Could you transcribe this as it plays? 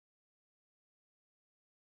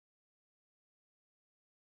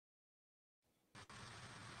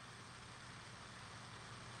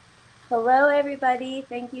Hello, everybody.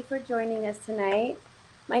 Thank you for joining us tonight.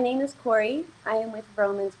 My name is Corey. I am with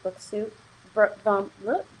Vroman's Bookstore.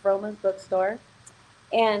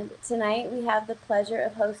 And tonight we have the pleasure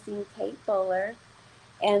of hosting Kate Bowler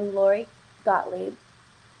and Lori Gottlieb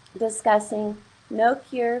discussing No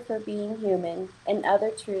Cure for Being Human and Other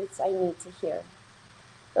Truths I Need to Hear.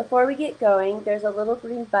 Before we get going, there's a little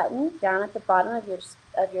green button down at the bottom of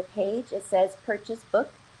your page. It says Purchase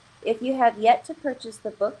Book. If you have yet to purchase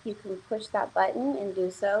the book, you can push that button and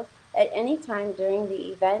do so at any time during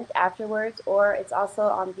the event afterwards, or it's also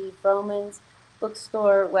on the Vroman's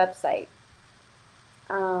Bookstore website.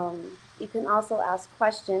 You can also ask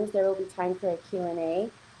questions. There will be time for a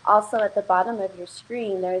Q&A. Also, at the bottom of your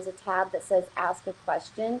screen, there is a tab that says Ask a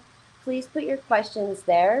Question. Please put your questions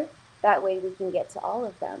there. That way we can get to all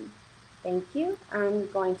of them. Thank you. I'm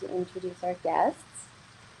going to introduce our guests.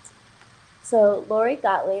 So Lori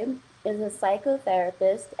Gottlieb is a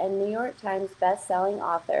psychotherapist and New York Times best-selling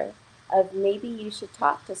author of Maybe You Should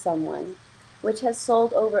Talk to Someone, which has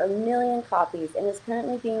sold over 1 million copies and is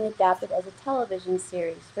currently being adapted as a television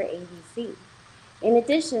series for ABC. In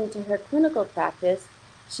addition to her clinical practice,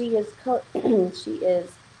 she is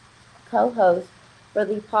co-host for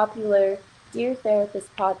the popular Dear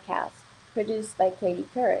Therapist podcast, produced by Katie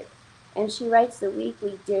Couric, and she writes the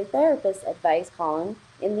weekly Dear Therapist advice column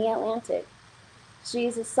in The Atlantic. She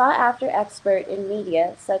is a sought-after expert in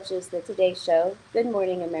media such as The Today Show, Good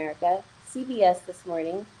Morning America, CBS This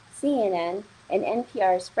Morning, CNN, and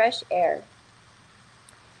NPR's Fresh Air.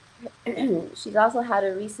 She's also had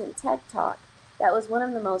a recent TED Talk that was one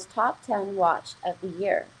of the most top 10 watched of the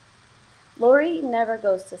year. Lori never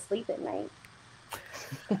goes to sleep at night.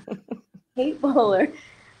 Kate Bowler,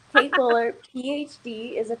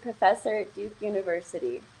 PhD, is a professor at Duke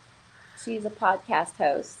University. She's a podcast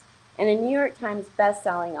host and a New York Times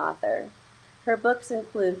best-selling author. Her books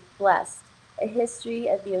include Blessed, A History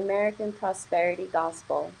of the American Prosperity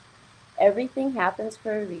Gospel, Everything Happens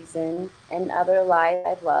for a Reason, and Other Lies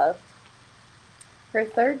I've Loved. Her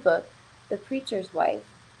third book, The Preacher's Wife,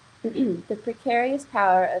 The Precarious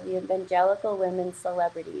Power of the Evangelical Women's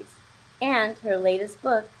Celebrities, and her latest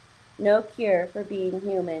book, No Cure for Being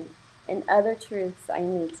Human and Other Truths I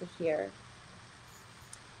Need to Hear.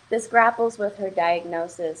 This grapples with her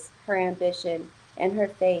diagnosis, her ambition, and her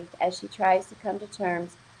faith as she tries to come to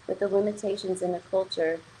terms with the limitations in a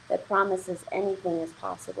culture that promises anything is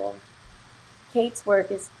possible. Kate's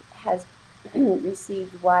work has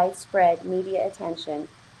received widespread media attention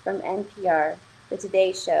from NPR, The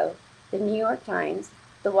Today Show, The New York Times,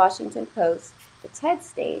 The Washington Post, The TED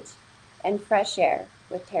Stage, and Fresh Air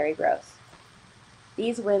with Terry Gross.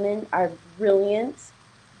 These women are brilliant.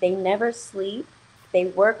 They never sleep. They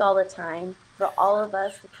work all the time for all of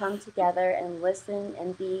us to come together and listen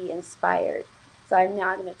and be inspired. So I'm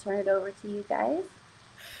now going to turn it over to you guys.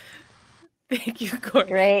 Thank you, Corey.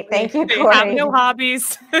 Great. Thank you, They Corey. have no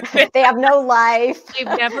hobbies. They have no life. They've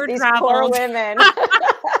never These traveled. poor women.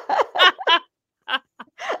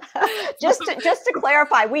 just to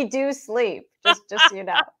clarify, we do sleep. Just so you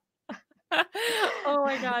know. Oh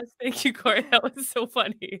my gosh. Thank you, Corey. That was so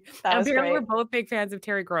funny. Apparently we're both big fans of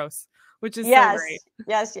Terry Gross, which is so great.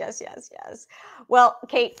 Yes. Well,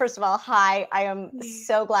 Kate, first of all, hi. I am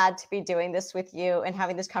so glad to be doing this with you and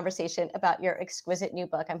having this conversation about your exquisite new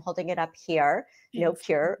book. I'm holding it up here, No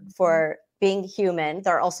Cure for Being Human.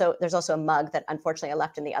 There's also a mug that unfortunately I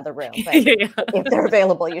left in the other room, but if they're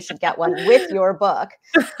available, you should get one with your book.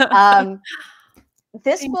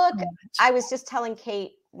 This book, I was just telling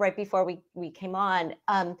Kate right before we came on,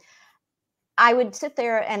 I would sit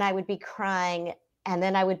there and I would be crying, and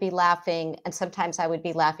then I would be laughing, and sometimes I would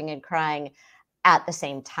be laughing and crying at the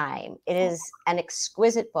same time. It is an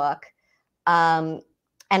exquisite book, and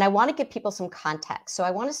I want to give people some context. So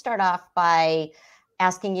I want to start off by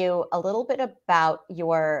asking you a little bit about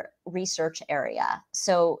your research area.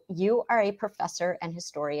 So you are a professor and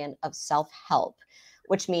historian of self-help,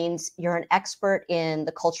 which means you're an expert in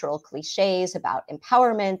the cultural cliches about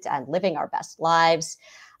empowerment and living our best lives.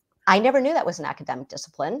 I never knew that was an academic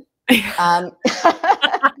discipline. Yeah,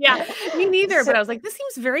 me neither. But I was like, this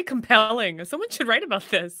seems very compelling. Someone should write about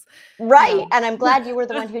this. Right. Yeah. And I'm glad you were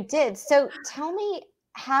the one who did. So tell me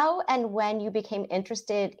how and when you became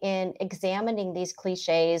interested in examining these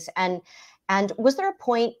cliches, and was there a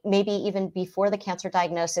point, maybe even before the cancer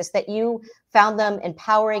diagnosis, that you found them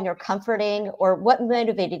empowering or comforting, or what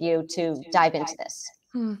motivated you to dive into this?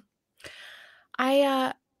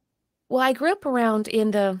 I grew up around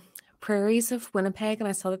in the prairies of Winnipeg, and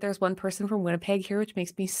I saw that there's one person from Winnipeg here, which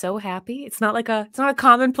makes me so happy. It's not a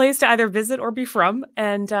common place to either visit or be from,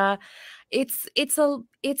 and it's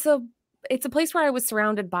it's a place where I was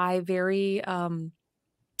surrounded by very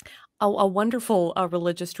a wonderful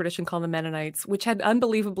religious tradition called the Mennonites, which had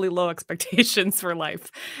unbelievably low expectations for life.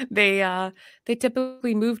 They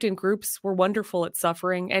typically moved in groups, were wonderful at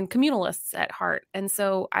suffering, and communalists at heart. And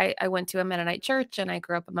so I went to a Mennonite church, and I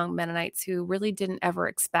grew up among Mennonites who really didn't ever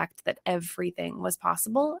expect that everything was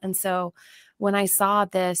possible. And so when I saw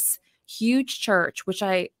this huge church, which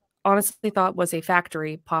I honestly thought was a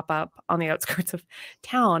factory, pop up on the outskirts of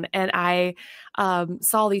town, and I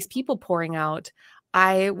saw these people pouring out,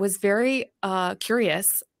 I was very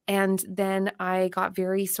curious, and then I got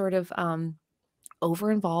very sort of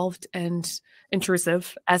over involved and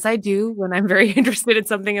intrusive, as I do when I'm very interested in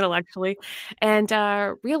something intellectually, and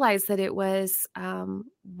realized that it was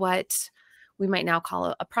what we might now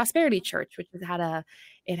call a prosperity church, which had a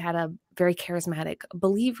very charismatic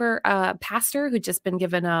believer pastor who'd just been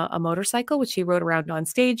given a motorcycle, which he rode around on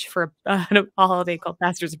stage for a holiday called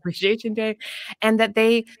Pastor's Appreciation Day, and that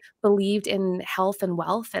they believed in health and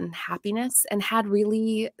wealth and happiness and had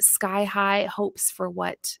really sky high hopes for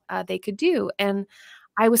what they could do. And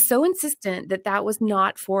I was so insistent that that was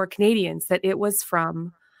not for Canadians, that it was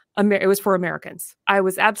it was for Americans. I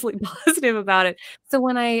was absolutely positive about it. So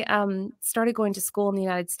when I started going to school in the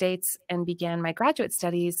United States and began my graduate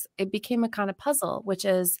studies, it became a kind of puzzle, which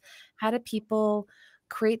is how do people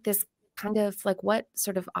create this kind of like what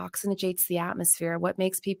sort of oxygenates the atmosphere? What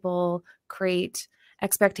makes people create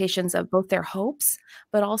expectations of both their hopes,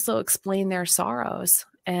 but also explain their sorrows?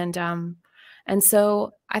 And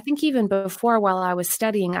so I think even before, while I was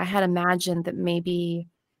studying, I had imagined that maybe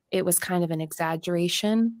it was kind of an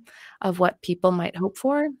exaggeration of what people might hope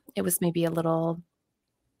for. It was maybe a little,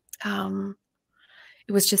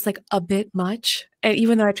 it was just like a bit much,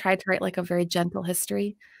 even though I tried to write like a very gentle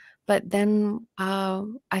history. But then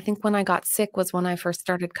I think when I got sick was when I first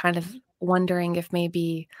started kind of wondering if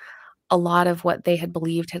maybe a lot of what they had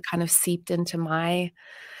believed had kind of seeped into my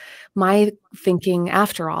thinking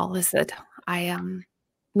after all, is that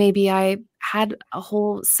maybe I had a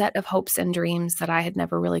whole set of hopes and dreams that I had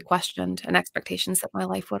never really questioned, and expectations that my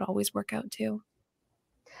life would always work out too.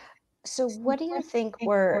 So what do you think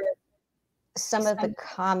were some of the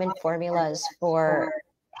common formulas for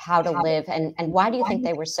how to live, and why do you think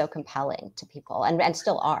they were so compelling to people and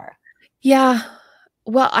still are? Yeah.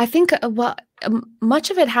 Well, I think much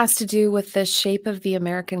of it has to do with the shape of the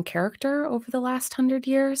American character over the last 100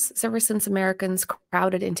 years. So ever since Americans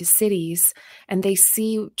crowded into cities and they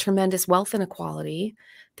see tremendous wealth inequality,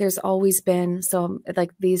 there's always been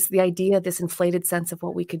the idea, this inflated sense of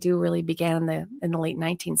what we could do really began in the late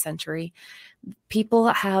 19th century. People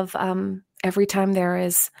have every time there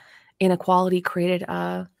is inequality created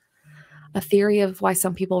a theory of why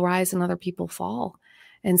some people rise and other people fall.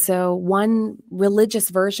 And so one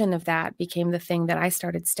religious version of that became the thing that I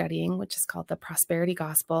started studying, which is called the prosperity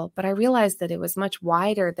gospel. But I realized that it was much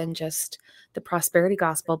wider than just the prosperity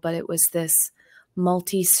gospel, but it was this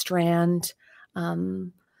multi-strand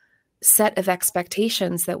set of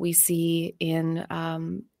expectations that we see in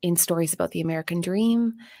stories about the American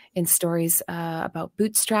dream, in stories about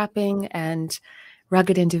bootstrapping and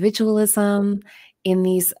rugged individualism, in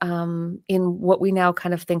these in what we now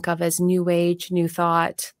kind of think of as new age, new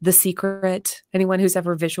thought, The Secret, anyone who's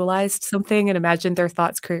ever visualized something and imagined their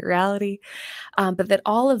thoughts create reality, but that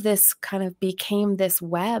all of this kind of became this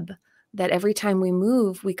web that every time we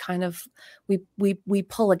move, we kind of we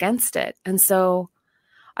pull against it. And so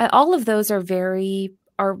all of those are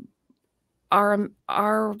are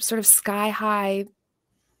sort of sky high,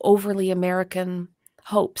 overly American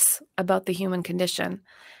hopes about the human condition.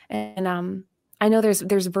 And I know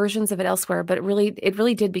there's versions of it elsewhere, but it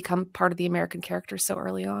really did become part of the American character so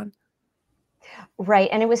early on. Right.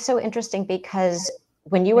 And it was so interesting because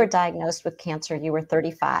when you were diagnosed with cancer, you were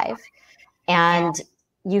 35, and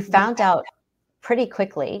you found out pretty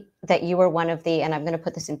quickly that you were one of the, and I'm going to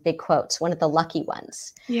put this in big quotes, one of the lucky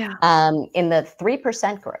ones. Yeah. In the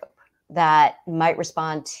 3% group that might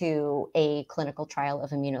respond to a clinical trial of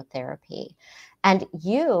immunotherapy. And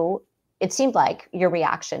it seemed like your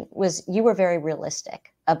reaction was you were very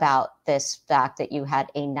realistic about this fact that you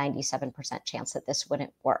had a 97% chance that this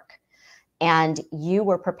wouldn't work. And you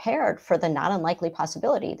were prepared for the not unlikely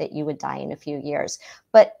possibility that you would die in a few years.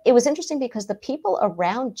 But it was interesting because the people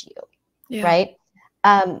around you, right,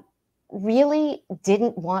 really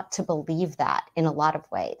didn't want to believe that in a lot of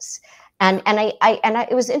ways. And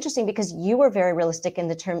it was interesting because you were very realistic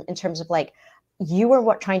in terms of like, you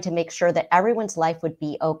were trying to make sure that everyone's life would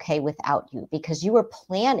be okay without you because you were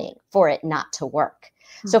planning for it not to work.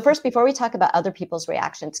 Mm-hmm. So first, before we talk about other people's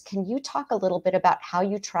reactions, can you talk a little bit about how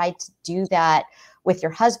you tried to do that with your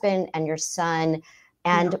husband and your son,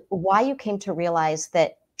 and why you came to realize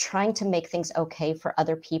that trying to make things okay for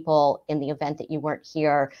other people in the event that you weren't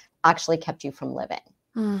here actually kept you from living.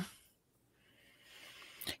 Mm.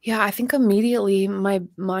 Yeah, I think immediately my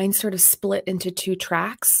mind sort of split into two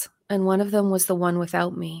tracks, and one of them was the one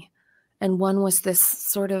without me. And one was this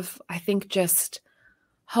sort of, I think, just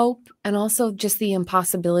hope, and also just the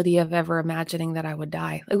impossibility of ever imagining that I would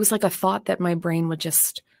die. It was like a thought that my brain would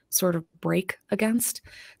just sort of break against.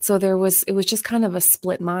 So it was just kind of a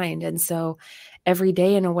split mind. And so every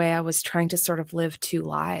day, in a way, I was trying to sort of live two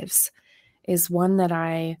lives. Is one that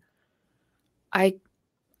I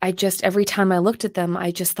just, every time I looked at them,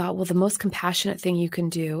 I just thought, well, the most compassionate thing you can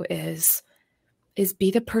do is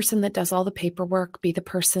be the person that does all the paperwork, be the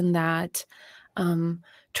person that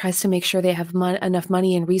tries to make sure they have enough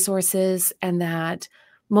money and resources, and that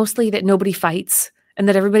mostly that nobody fights, and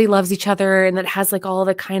that everybody loves each other, and that has like all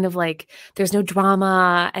the kind of like, there's no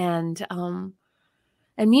drama. And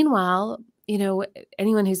meanwhile, you know,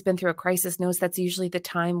 anyone who's been through a crisis knows that's usually the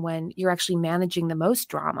time when you're actually managing the most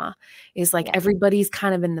drama, is like everybody's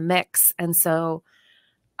kind of in the mix. And so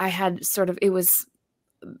I had sort of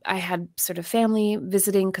family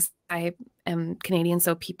visiting, because I am Canadian.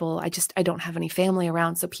 So I don't have any family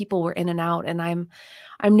around. So people were in and out, and I'm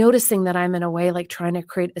noticing that I'm in a way like trying to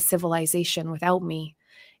create a civilization without me,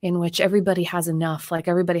 in which everybody has enough, like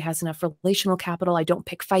everybody has enough relational capital. I don't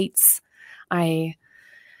pick fights. I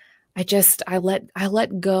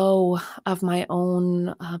let go of my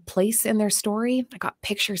own place in their story. I got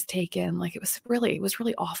pictures taken. Like it was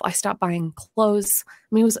really awful. I stopped buying clothes.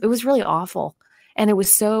 I mean, it was really awful. And it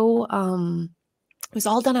was so, it was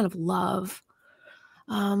all done out of love.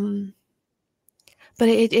 But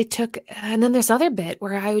it took, and then this other bit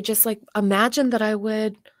where I would just like imagine that I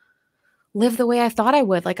would live the way I thought I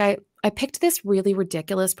would. Like I picked this really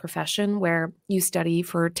ridiculous profession where you study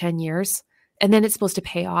for 10 years and then it's supposed to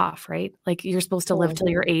pay off, right? Like you're supposed to live till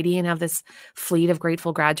you're 80 and have this fleet of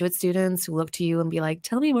grateful graduate students who look to you and be like,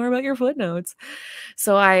 tell me more about your footnotes.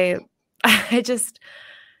 So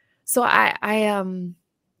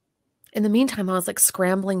in the meantime, I was like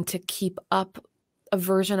scrambling to keep up a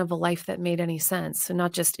version of a life that made any sense. And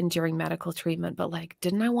not just enduring medical treatment, but like,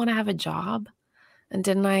 didn't I want to have a job? And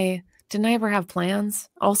didn't I ever have plans?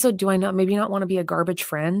 Also, do I maybe not want to be a garbage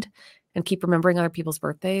friend and keep remembering other people's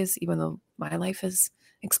birthdays, even though my life is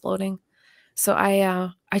exploding? So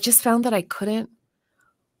I just found that I couldn't,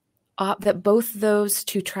 that both those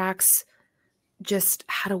two tracks just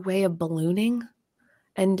had a way of ballooning,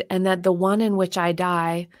 and that the one in which I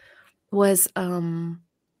die was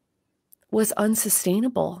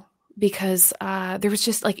unsustainable, because there was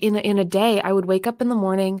just like in a day I would wake up in the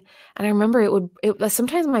morning, and I remember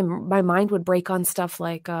sometimes my mind would break on stuff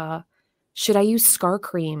like, should I use scar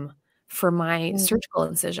cream for my surgical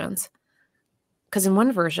incisions? Because in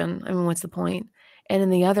one version, I mean, what's the point? And in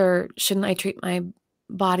the other, shouldn't I treat my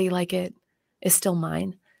body like it is still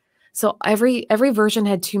mine? So every version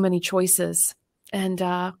had too many choices. And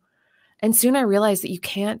soon I realized that you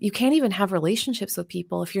can't even have relationships with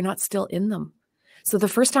people if you're not still in them. So the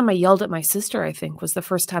first time I yelled at my sister, I think, was the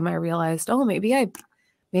first time I realized, oh, maybe I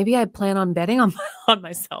plan on betting on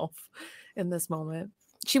myself in this moment.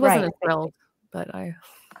 She wasn't as thrilled, but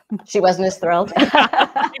she wasn't as thrilled.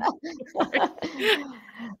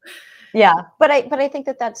 Yeah, but I think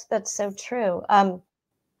that's so true.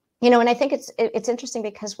 You know, and I think it's interesting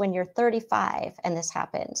because when you're 35 and this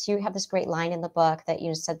happens, you have this great line in the book that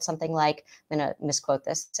you said something like, I'm going to misquote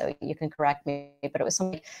this, so you can correct me, but it was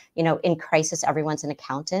something, you know, in crisis, everyone's an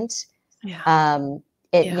accountant. Yeah.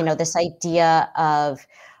 You know, this idea of,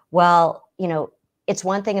 well, you know, it's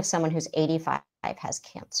one thing if someone who's 85 has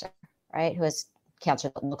cancer, right? Who has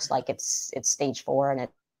cancer that looks like it's stage 4 and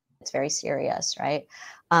it's very serious, right?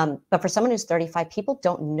 But for someone who's 35, people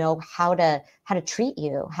don't know how to treat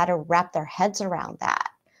you, how to wrap their heads around that,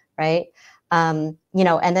 right? You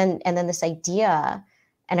know, and then this idea,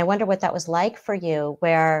 and I wonder what that was like for you,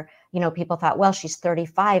 where, you know, people thought, well, she's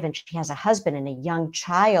 35 and she has a husband and a young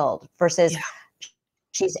child, versus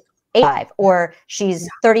she's 85, or she's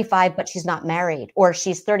 35 but she's not married, or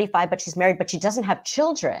she's 35 but she's married but she doesn't have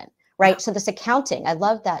children, right? So this accounting, I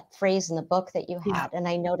love that phrase in the book that you had, and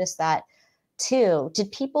I noticed that too.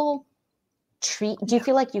 Did people do you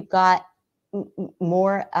feel like you got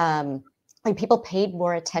more, like people paid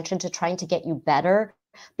more attention to trying to get you better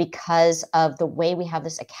because of the way we have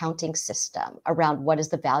this accounting system around what is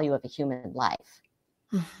the value of a human life?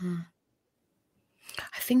 Mm-hmm.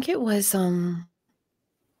 I think it was, I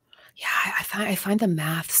find the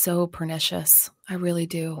math so pernicious. I really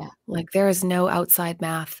do. Yeah. Like there is no outside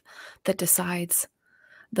math that decides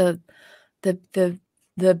the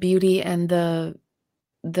beauty and the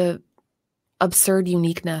the absurd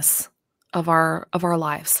uniqueness of our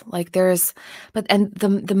lives. Like and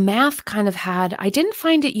the math kind of I didn't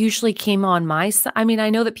find it usually came on my side. I mean, I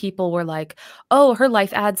know that people were like, oh, her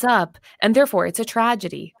life adds up and therefore it's a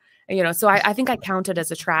tragedy. So I think I count it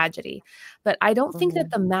as a tragedy, but I don't think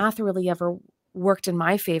that the math really ever worked in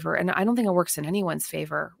my favor. And I don't think it works in anyone's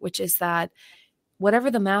favor, which is that whatever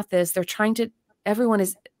the math is, everyone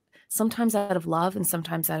is sometimes out of love and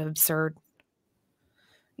sometimes out of absurd,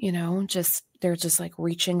 they're just like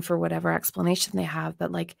reaching for whatever explanation they have.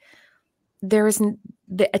 But like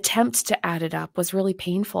the attempt to add it up was really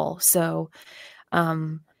painful. So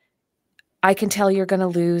I can tell you're going to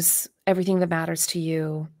lose everything that matters to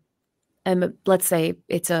you. And let's say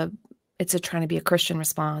it's a trying to be a Christian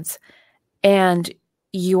response, and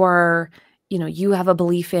you have a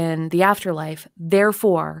belief in the afterlife.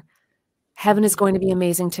 Therefore, heaven is going to be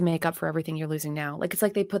amazing to make up for everything you're losing now. Like, it's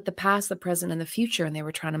like they put the past, the present, and the future, and they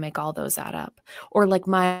were trying to make all those add up. Or like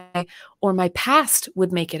my past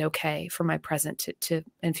would make it okay for my present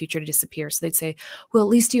and future to disappear. So they'd say, well, at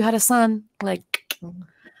least you had a son. Like,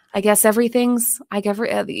 I guess you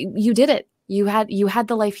did it. You had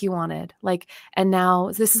the life you wanted. Like, and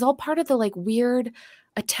now this is all part of the like weird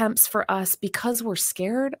attempts for us, because we're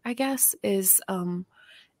scared, I guess, is that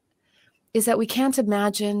we can't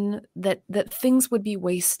imagine that things would be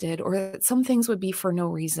wasted, or that some things would be for no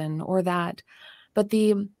reason, or that,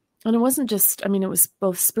 and it wasn't just, I mean, it was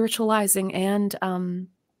both spiritualizing and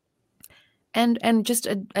just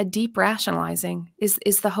a deep rationalizing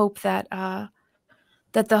is the hope that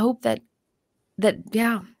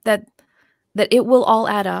it will all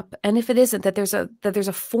add up. And if it isn't, that there's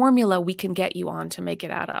a formula we can get you on to make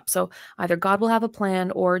it add up. So either God will have a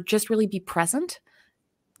plan, or just really be present.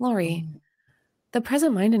 Lori, the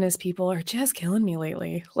present-mindedness people are just killing me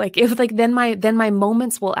lately. Like, if like then my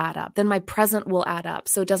moments will add up, then my present will add up.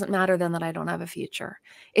 So it doesn't matter then that I don't have a future.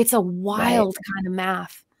 It's a wild kind of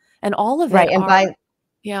math, and all of it. And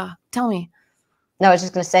tell me. No, I was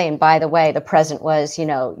just going to say, and by the way, the present was,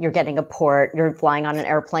 you're getting a port, you're flying on an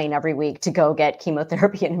airplane every week to go get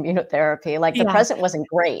chemotherapy and immunotherapy. Like, the present wasn't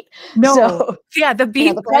great. No. So,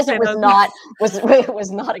 the present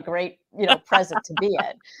was not a great, present to be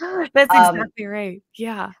in. That's exactly right.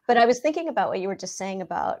 Yeah. But I was thinking about what you were just saying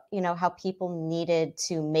about, how people needed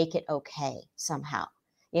to make it okay somehow.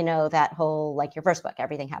 That whole, like your first book,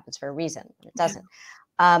 everything happens for a reason. It doesn't.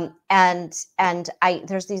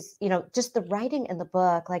 There's these, just the writing in the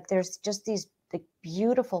book, like there's just these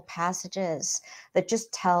beautiful passages that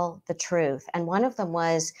just tell the truth. And one of them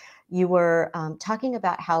was, you were talking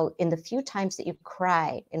about how in the few times that you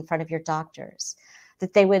cried in front of your doctors,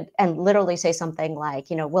 that they would, and literally say something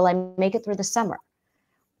like, will I make it through the summer?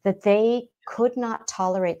 That they could not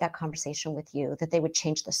tolerate that conversation with you, that they would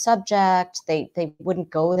change the subject. They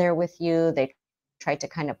wouldn't go there with you. They tried to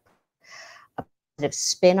kind of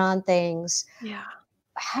spin on things. Yeah.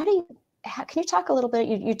 Can you talk a little bit?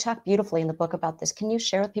 You talk beautifully in the book about this. Can you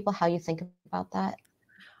share with people how you think about that?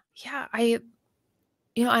 Yeah,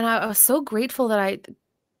 and I was so grateful that I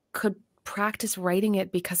could practice writing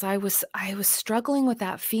it, because I was struggling with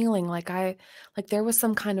that feeling like there was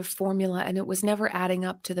some kind of formula, and it was never adding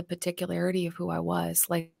up to the particularity of who I was.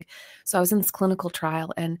 Like, so I was in this clinical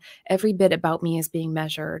trial, and every bit about me is being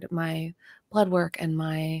measured. My blood work and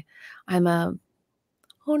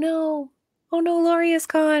oh no, Lori is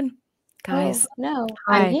gone. Guys. Oh, no,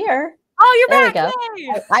 hi. I'm here. Oh, you're there back.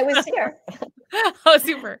 We go. I was here. Oh,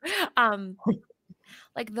 super.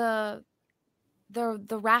 Like the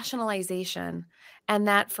rationalization, and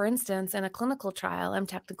that, for instance, in a clinical trial, I'm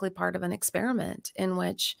technically part of an experiment in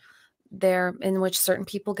which certain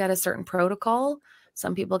people get a certain protocol.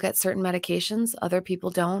 Some people get certain medications, other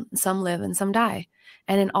people don't. Some live and some die.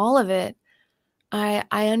 And in all of it, I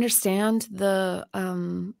understand the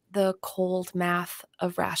cold math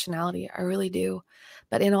of rationality. I really do.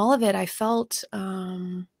 But in all of it, I felt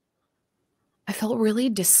really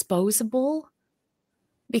disposable,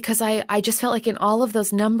 because I just felt like in all of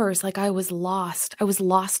those numbers, like I was lost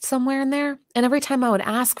somewhere in there. And every time I would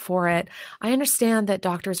ask for it, I understand that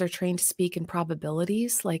doctors are trained to speak in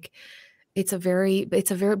probabilities. Like, it's a very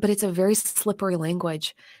slippery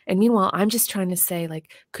language. And meanwhile, I'm just trying to say,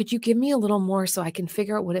 like, could you give me a little more so I can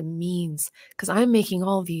figure out what it means? Because I'm making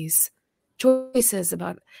all these choices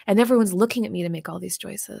and everyone's looking at me to make all these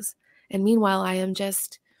choices. And meanwhile, I am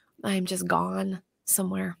just gone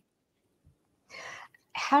somewhere.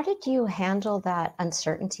 How did you handle that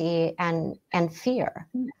uncertainty and fear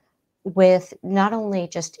with not only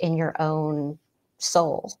just in your own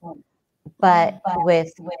soul, but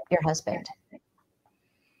with your husband?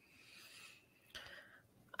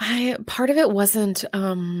 Part of it wasn't,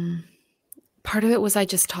 part of it was I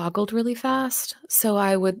just toggled really fast. So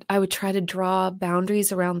I would try to draw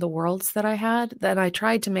boundaries around the worlds that I had. Then I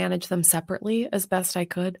tried to manage them separately as best I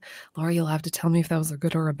could. Laura, you'll have to tell me if that was a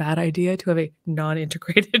good or a bad idea to have a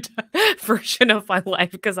non-integrated version of my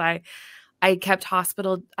life, because I kept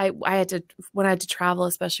hospital. I had to, when I had to travel,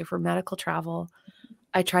 especially for medical travel,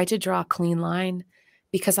 I tried to draw a clean line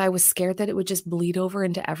because I was scared that it would just bleed over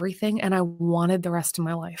into everything, and I wanted the rest of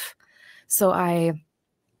my life. So I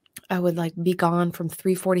would like be gone from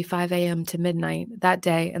 3:45 a.m. to midnight that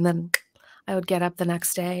day, and then I would get up the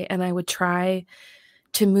next day, and I would try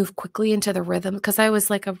to move quickly into the rhythm, because I was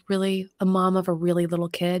like a mom of a really little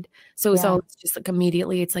kid. So it was always just like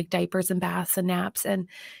immediately it's like diapers and baths and naps, and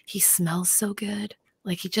he smells so good.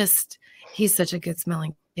 Like he's such a good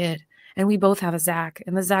smelling kid. And we both have a Zach,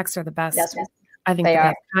 and the Zachs are the best. Yes, I think they the are.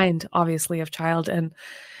 best kind, obviously, of child. And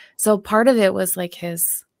so part of it was like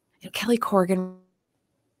his, Kelly Corrigan,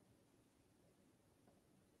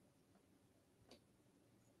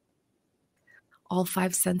 all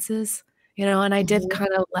five senses, and I did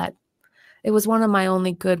kind of it was one of my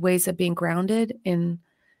only good ways of being grounded in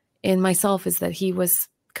myself, is that he was,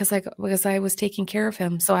 because I was taking care of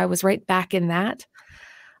him. So I was right back in that.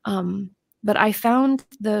 But I found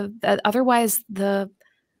that otherwise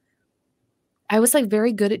I was like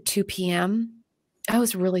very good at 2 p.m. I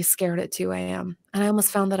was really scared at 2 a.m. And I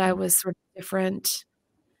almost found that I was sort of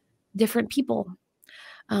different people,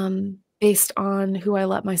 based on who I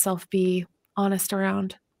let myself be honest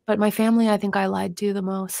around. But my family, I think I lied to the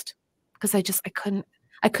most, because I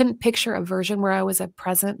couldn't picture a version where I was a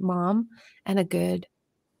present mom and a good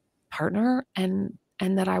partner, and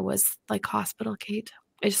that I was like hospital Kate.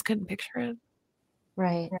 I just couldn't picture it.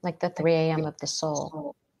 Right. Like the 3 a.m. of the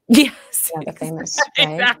soul. Yes. Yeah, the famous,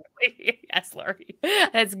 right? Exactly. Yes, Laurie.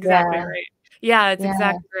 That's exactly right. Yeah, it's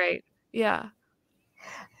exactly right. Yeah.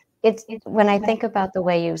 It's when I think about the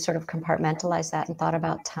way you sort of compartmentalize that and thought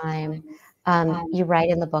about time, you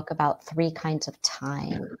write in the book about 3 kinds of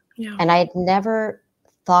time. Yeah. And I had never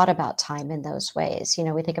thought about time in those ways.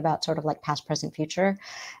 We think about sort of like past, present, future.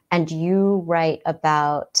 And you write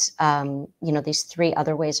about, these 3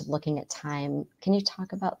 other ways of looking at time. Can you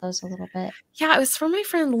talk about those a little bit? Yeah, it was from my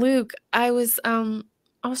friend Luke. I was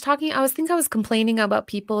complaining about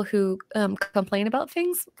people who complain about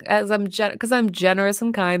things, as because I'm generous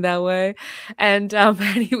and kind that way. And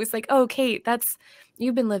and he was like, "Oh, Kate,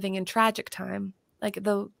 you've been living in tragic time. Like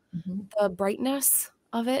the brightness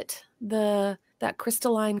of it, that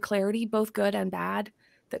crystalline clarity, both good and bad,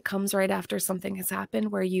 that comes right after something has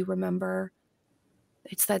happened, where you remember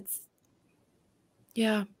like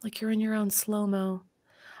you're in your own slow-mo."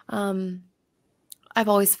 I've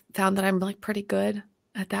always found that I'm like pretty good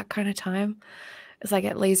at that kind of time, as I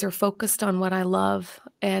get laser focused on what I love.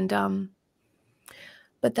 And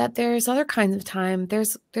but that there's other kinds of time.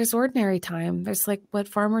 There's ordinary time. There's like what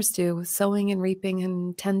farmers do, sowing and reaping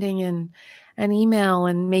and tending and email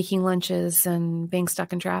and making lunches and being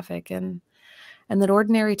stuck in traffic, and that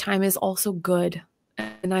ordinary time is also good.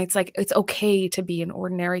 And it's like it's okay to be in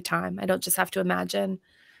ordinary time. I don't just have to imagine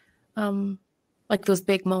like those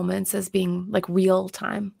big moments as being like real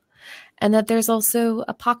time. And that there's also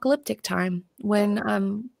apocalyptic time,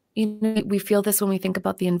 when we feel this when we think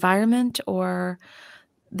about the environment or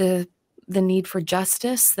the need for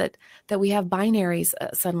justice, that we have binaries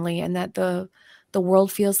suddenly, and that the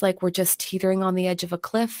world feels like we're just teetering on the edge of a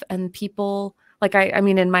cliff. And people, like I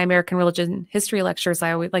mean, in my American religion history lectures,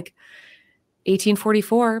 I always like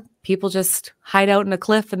 1844, people just hide out in a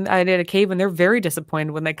cliff and in a cave, and they're very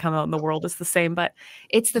disappointed when they come out and the world is the same. But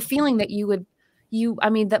it's the feeling that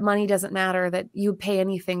that money doesn't matter, that you pay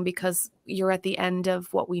anything because you're at the end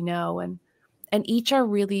of what we know. And each are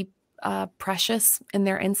really precious in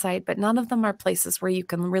their insight, but none of them are places where you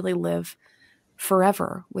can really live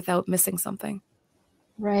forever without missing something.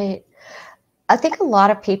 Right. I think a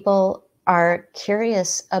lot of people are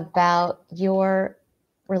curious about your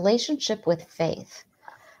relationship with faith,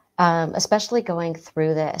 especially going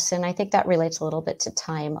through this. And I think that relates a little bit to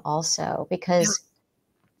time also, because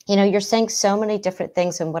you're saying so many different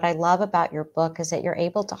things. And what I love about your book is that you're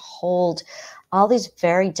able to hold all these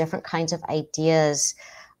very different kinds of ideas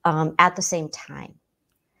at the same time.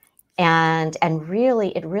 And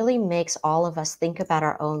really, it really makes all of us think about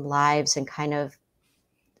our own lives and kind of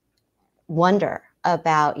wonder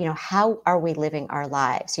about, how are we living our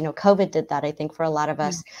lives? COVID did that, I think, for a lot of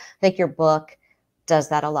us. I think your book does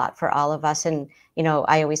that a lot for all of us. And,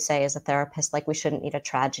 I always say as a therapist, like, we shouldn't need a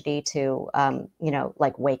tragedy to,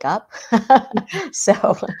 like, wake up.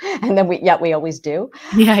 So, and then we always do.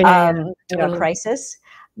 Totally. Crisis.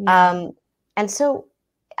 And so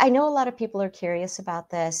I know a lot of people are curious about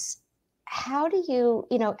this. How do you,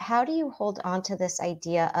 how do you hold on to this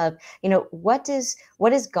idea of, what is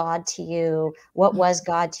God to you? What was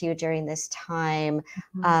God to you during this time?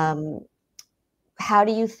 Mhm. Um, how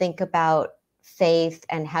do you think about faith,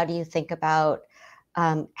 and how do you think about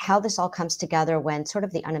how this all comes together when sort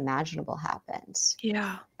of the unimaginable happens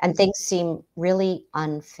Yeah. and things seem really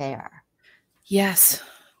unfair? Yes.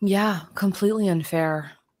 Yeah, completely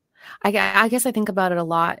unfair. I guess I think about it a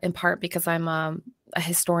lot in part because I'm a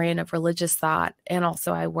historian of religious thought, and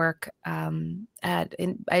also I work at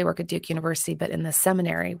Duke University, but in the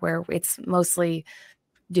seminary where it's mostly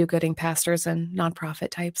do-gooding pastors and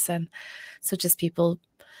nonprofit types, and so just people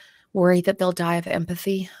worry that they'll die of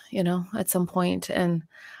empathy, at some point, and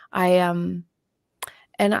I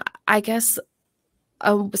I guess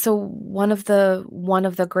so one of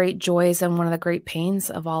the great joys and one of the great pains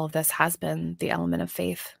of all of this has been the element of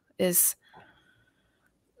faith. Is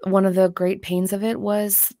one of the great pains of it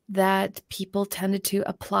was that people tended to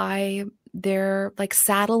apply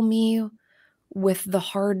saddle me with the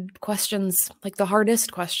hard questions, like the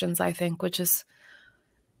hardest questions, I think, which is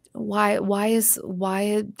why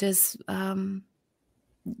does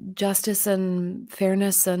justice and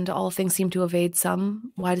fairness and all things seem to evade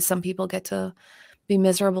some? Why do some people get to be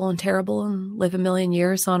miserable and terrible and live a million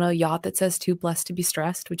years on a yacht that says too blessed to be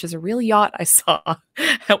stressed, which is a real yacht I saw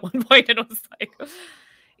at one point, and it was like,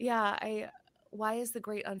 yeah, why is the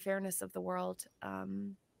great unfairness of the world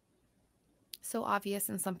so obvious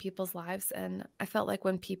in some people's lives? And I felt like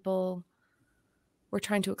when people were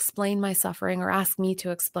trying to explain my suffering or ask me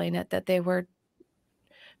to explain it, that they were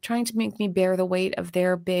trying to make me bear the weight of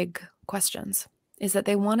their big questions. Is that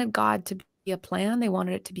they wanted God to be a plan, they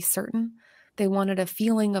wanted it to be certain, they wanted a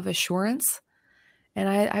feeling of assurance, and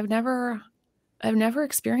I've never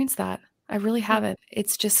experienced that. I really haven't.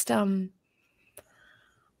 It's just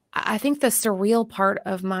I think the surreal part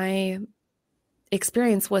of my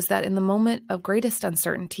experience was that in the moment of greatest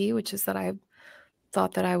uncertainty, which is that I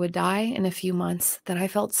thought that I would die in a few months, that I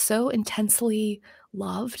felt so intensely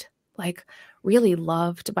loved, like really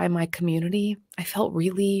loved by my community. I felt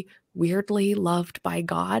really weirdly loved by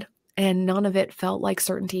God, and none of it felt like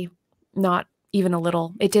certainty, not even a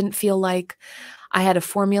little. It didn't feel like I had a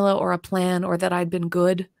formula or a plan, or that I'd been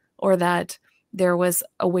good, or that there was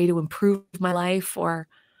a way to improve my life, or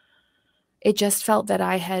it just felt that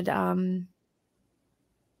I had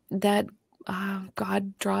that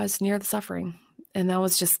God draws near the suffering, and that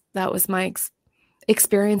was my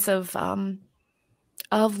experience of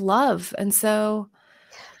love, and so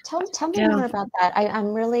Tell me yeah, more about that.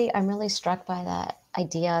 I'm really struck by that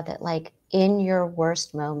idea that, like, in your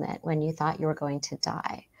worst moment when you thought you were going to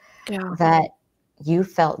die, yeah, that you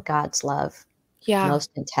felt God's love yeah, most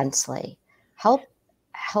intensely. Help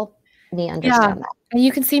me yeah, understand that. and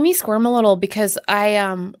you can see me squirm a little because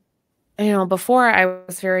before I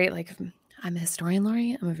was very like, I'm a historian,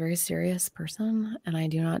 Lori. I'm a very serious person, and I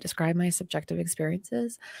do not describe my subjective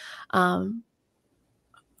experiences. Um,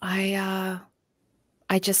 I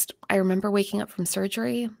I remember waking up from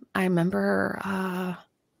surgery. I remember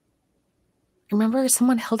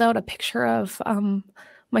someone held out a picture of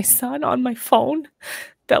my son on my phone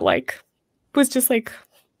that was just like,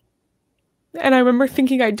 and I remember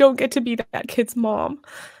thinking I don't get to be that kid's mom,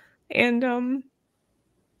 and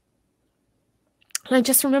I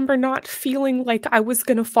just remember not feeling like I was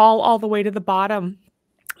gonna fall all the way to the bottom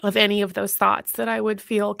of any of those thoughts, that I would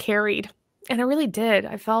feel carried. And I really did.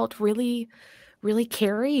 I felt really, really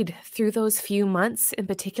carried through those few months in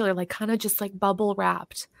particular, like kind of just like bubble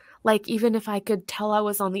wrapped. Like even if I could tell I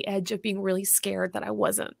was on the edge of being really scared, that I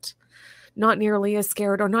wasn't. Not nearly as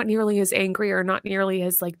scared, or not nearly as angry, or not nearly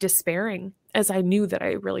as like despairing as I knew that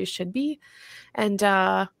I really should be. And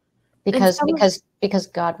Because some of because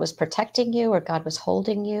God was protecting you, or God was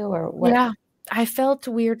holding you, or what? yeah, I felt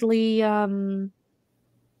weirdly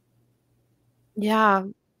yeah,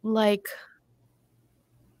 like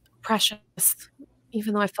precious,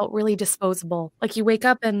 even though I felt really disposable. Like, you wake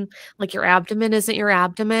up and, like, your abdomen isn't your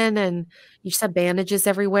abdomen, and you just have bandages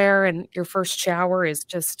everywhere, and your first shower is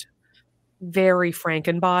just very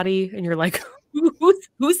Frankenbody, and you're like,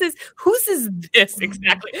 Whose is this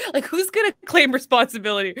exactly? Like, who's gonna claim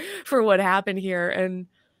responsibility for what happened here? And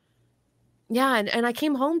yeah, and I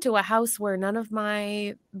came home to a house where none of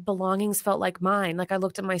my belongings felt like mine. Like, I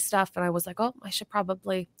looked at my stuff and I was like, "Oh, I should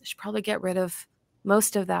probably get rid of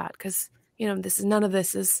most of that, because none of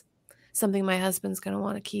this is something my husband's gonna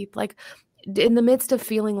wanna keep." Like, in the midst of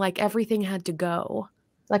feeling like everything had to go,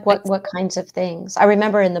 Like, I what kinds of things? I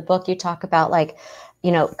remember in the book you talk about, like,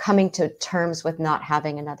 coming to terms with not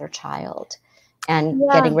having another child, and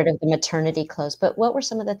getting rid of the maternity clothes. But what were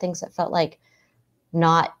some of the things that felt like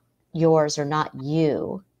not yours or not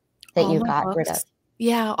you that All you my got rid of? books.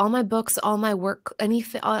 Yeah, all my books, all my work,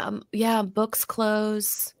 anything. Yeah, books,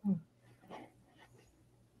 clothes,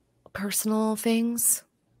 personal things.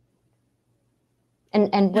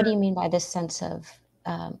 And what do you mean by this sense of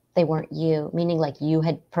they weren't you? Meaning like you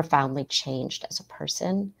had profoundly changed as a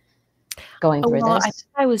person going through Well, I think this?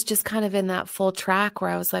 I was just kind of in that full track where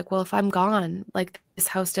I was like, well, if I'm gone, like this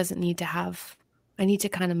house doesn't need to have, I need to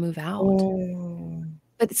kind of move out. Mm.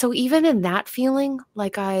 But so even in that feeling,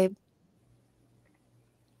 like the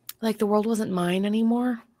world wasn't mine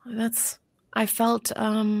anymore. I felt,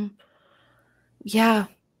 yeah,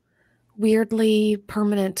 weirdly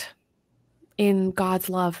permanent in God's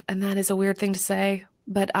love. And that is a weird thing to say,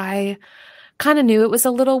 but I kind of knew it was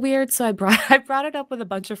a little weird. So I brought it up with a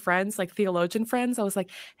bunch of friends, like theologian friends. I was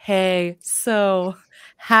like, hey, so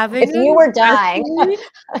having If you an were dying.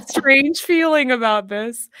 especially strange feeling about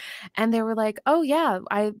this. And they were like, oh yeah,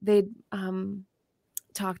 they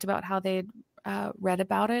talked about how they'd read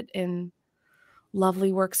about it in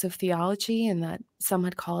lovely works of theology, and that some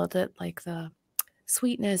had called it like the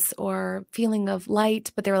sweetness or feeling of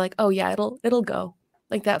light, but they were like, oh yeah, it'll go.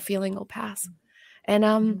 Like that feeling will pass.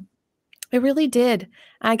 And it really did.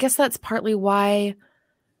 I guess that's partly why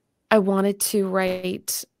I wanted to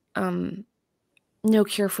write No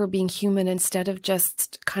Cure for Being Human instead of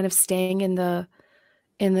just kind of staying in the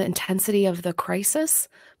intensity of the crisis,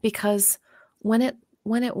 because when it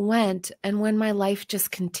went and when my life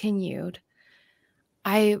just continued,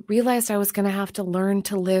 I realized I was going to have to learn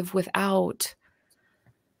to live without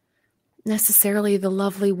necessarily the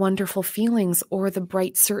lovely, wonderful feelings or the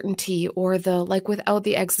bright certainty or the without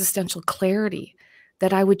the existential clarity,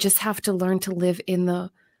 that I would just have to learn to live in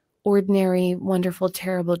the ordinary, wonderful,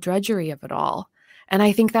 terrible drudgery of it all. And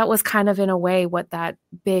I think that was kind of in a way what that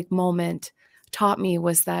big moment taught me,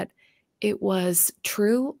 was that it was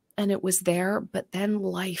true and it was there, but then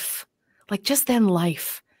life,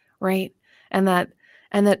 right? And that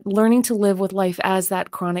learning to live with life as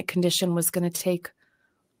that chronic condition was going to take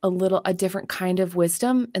a different kind of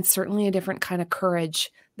wisdom, and certainly a different kind of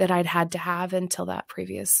courage that I'd had to have until that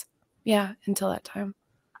time,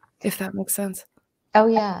 if that makes sense. Oh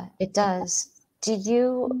yeah, it does. Do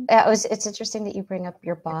you, it's interesting that you bring up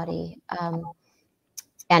your body.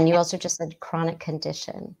 And you also just said chronic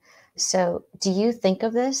condition. So do you think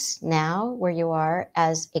of this now where you are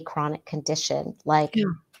as a chronic condition? Like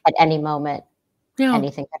at any moment,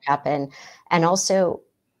 anything could happen. And also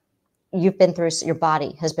you've been through, your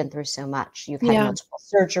body has been through so much. You've had multiple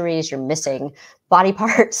surgeries, you're missing body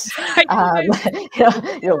parts,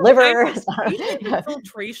 your liver.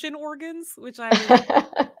 Filtration organs, which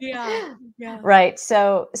Right.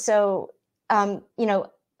 So,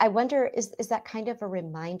 I wonder, is that kind of a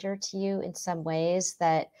reminder to you in some ways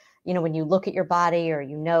that, when you look at your body, or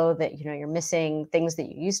that, you're missing things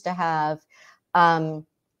that you used to have,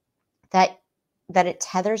 that it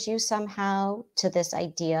tethers you somehow to this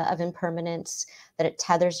idea of impermanence, that it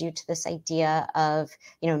tethers you to this idea of,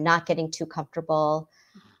 not getting too comfortable.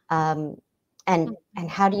 And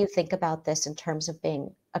how do you think about this in terms of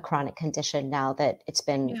being a chronic condition now that it's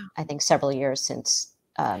been, I think, several years since,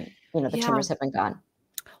 the tumors have been gone?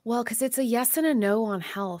 Well, because it's a yes and a no on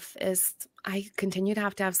health. Is I continue to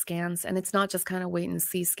have scans, and it's not just kind of wait and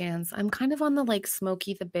see scans. I'm kind of on the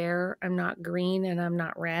Smokey the Bear. I'm not green and I'm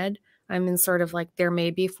not red. I'm in sort of there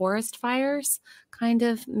may be forest fires kind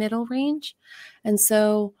of middle range. And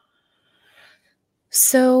so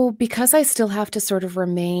because I still have to sort of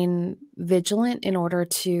remain vigilant in order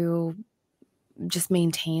to just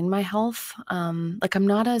maintain my health, I'm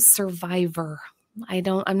not a survivor.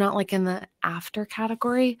 I'm not in the after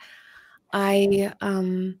category. I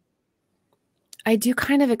do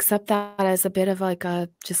kind of accept that as a bit of a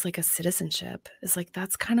citizenship. It's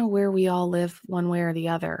that's kind of where we all live one way or the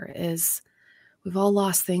other. Is we've all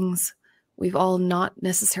lost things. We've all not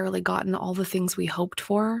necessarily gotten all the things we hoped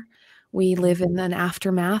for. We live in an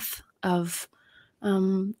aftermath of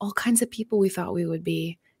all kinds of people we thought we would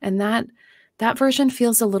be. And that version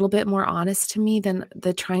feels a little bit more honest to me than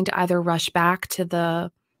the trying to either rush back to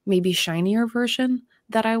the maybe shinier version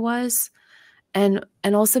that I was. And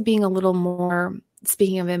also being a little more,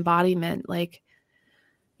 speaking of embodiment,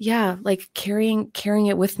 carrying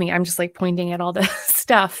it with me. I'm just pointing at all the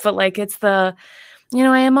stuff, but it's the,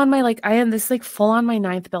 I am on my, I am this full on my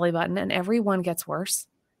 9th belly button, and every one gets worse.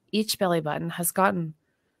 Each belly button has gotten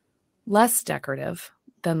less decorative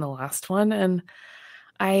than the last one. And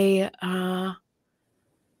I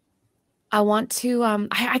want to,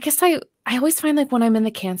 I guess I always find when I'm in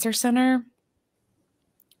the cancer center,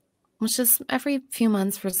 which is every few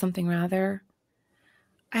months for something rather.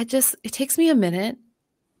 It takes me a minute,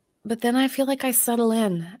 but then I feel like I settle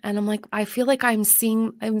in and I'm like, I feel like I'm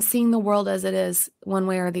seeing the world as it is one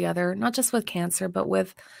way or the other, not just with cancer, but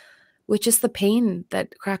with just the pain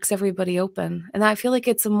that cracks everybody open. And I feel like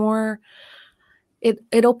it's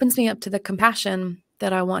it opens me up to the compassion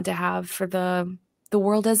that I want to have for the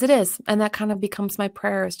world as it is. And that kind of becomes my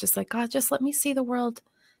prayer. It's just like, God, just let me see the world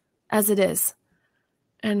as it is.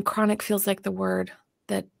 And chronic feels like the word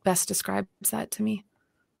that best describes that to me.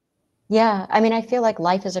 Yeah, I mean, I feel like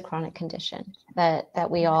life is a chronic condition,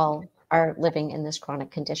 that we all are living in this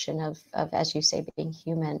chronic condition of as you say, being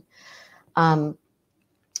human. One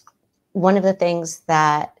of the things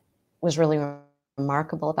that was really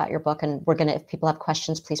remarkable about your book, and we're gonna, if people have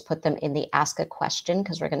questions, please put them in the ask a question,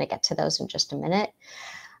 because we're gonna get to those in just a minute.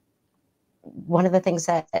 One of the things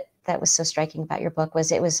that was so striking about your book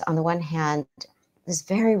was it was, on the one hand, this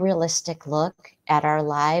very realistic look at our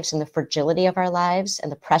lives and the fragility of our lives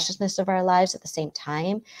and the preciousness of our lives at the same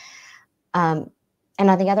time. And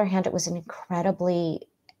on the other hand, it was an incredibly,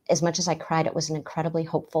 as much as I cried, it was an incredibly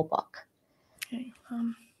hopeful book. Okay.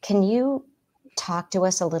 Can you talk to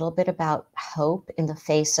us a little bit about hope in the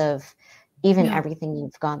face of even everything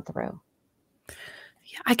you've gone through?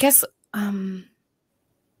 Yeah, I guess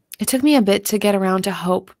it took me a bit to get around to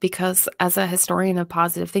hope, because as a historian of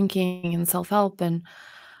positive thinking and self-help, and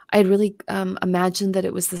I'd really imagined that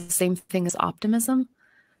it was the same thing as optimism.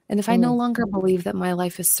 And if I no longer believe that my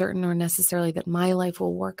life is certain, or necessarily that my life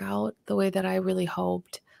will work out the way that I really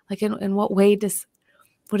hoped, like in what way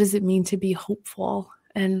what does it mean to be hopeful?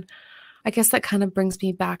 And I guess that kind of brings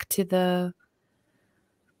me back to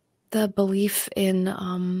the belief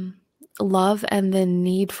in love and the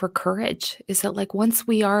need for courage. Is that, like, once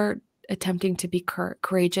we are attempting to be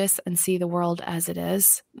courageous and see the world as it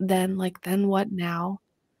is, then what now?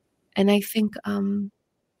 And I think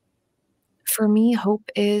for me, hope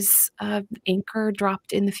is an anchor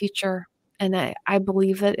dropped in the future. And I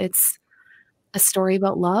believe that it's a story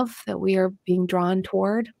about love that we are being drawn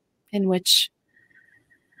toward, in which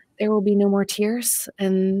there will be no more tears,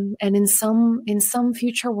 and in some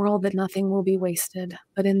future world that nothing will be wasted.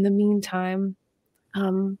 But in the meantime,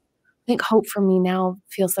 I think hope for me now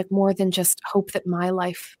feels like more than just hope that my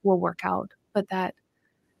life will work out, but that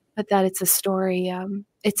it's a story.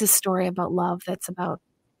 It's a story about love that's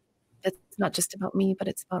not just about me, but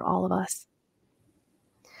it's about all of us.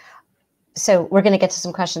 So we're going to get to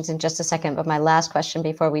some questions in just a second, but my last question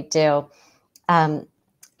before we do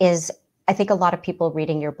is, I think a lot of people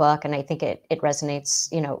reading your book, and I think it resonates,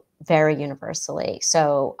 very universally.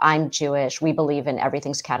 So I'm Jewish. We believe in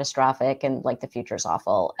everything's catastrophic and like the future's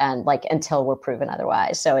awful, and like until we're proven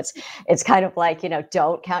otherwise. So it's kind of like,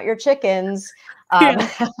 don't count your chickens. Don't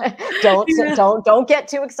get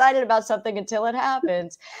too excited about something until it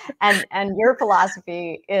happens. And your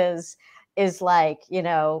philosophy is like,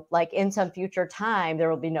 like in some future time, there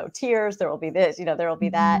will be no tears. There will be this, there will be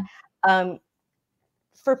that.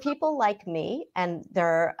 For people like me, and there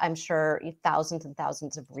are, I'm sure, thousands and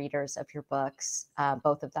thousands of readers of your books,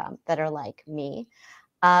 both of them, that are like me.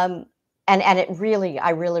 And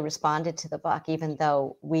I really responded to the book, even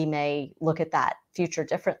though we may look at that future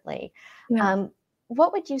differently. Yeah.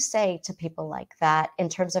 What would you say to people like that in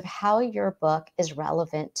terms of how your book is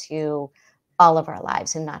relevant to all of our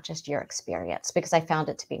lives and not just your experience? Because I found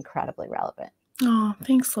it to be incredibly relevant. Oh,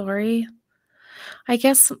 thanks, Lori. I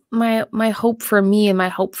guess my hope for me and my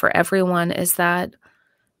hope for everyone is that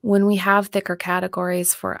when we have thicker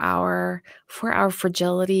categories for our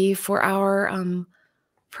fragility, for our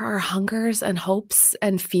hungers and hopes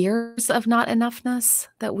and fears of not enoughness,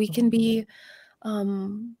 that we can be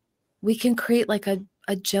we can create like a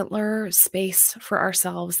gentler space for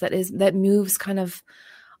ourselves that moves kind of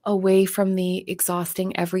away from the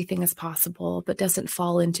exhausting everything is possible, but doesn't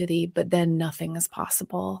fall into the but then nothing is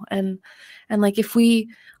possible. And like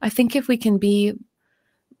I think if we can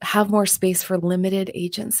have more space for limited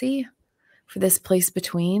agency, for this place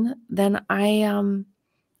between, then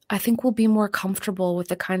I think we'll be more comfortable with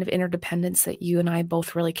the kind of interdependence that you and I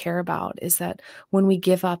both really care about. Is that when we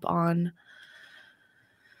give up on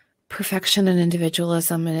perfection and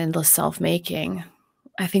individualism and endless self-making,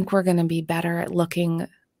 I think we're going to be better at looking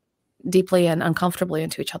deeply and uncomfortably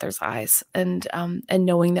into each other's eyes, and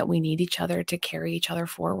knowing that we need each other to carry each other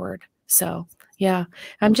forward. So yeah,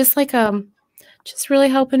 I'm just like just really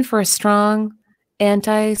hoping for a strong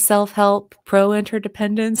anti-self-help,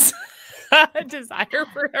 pro-interdependence desire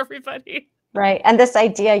for everybody. Right. And this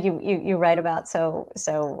idea you write about so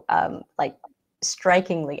like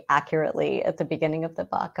strikingly accurately at the beginning of the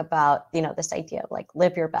book about, you know, this idea of like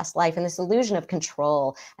live your best life and this illusion of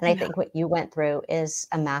control. And I think what you went through is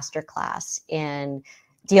a masterclass in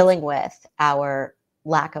dealing with our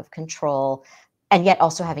lack of control and yet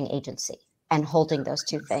also having agency and holding those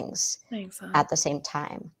two things at the same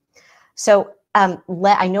time. So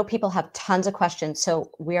I know people have tons of questions, so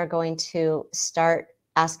we are going to start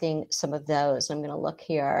asking some of those. I'm going to look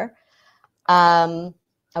here. Oh,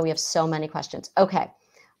 we have so many questions. Okay.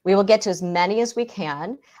 We will get to as many as we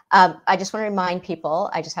can. I just want to remind people,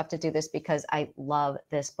 I just have to do this because I love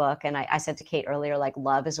this book. And I said to Kate earlier, like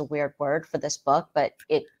love is a weird word for this book, but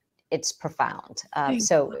it's profound.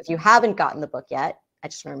 So if you haven't gotten the book yet, I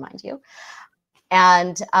just want to remind you.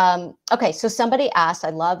 And okay, so somebody asked, I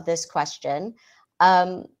love this question.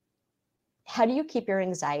 How do you keep your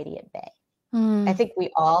anxiety at bay? I think we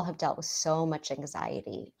all have dealt with so much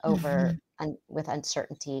anxiety over with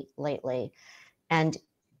uncertainty lately. And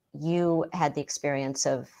you had the experience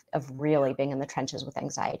of really being in the trenches with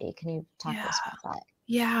anxiety. Can you talk to us about that?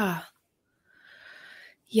 Yeah.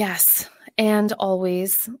 Yes. And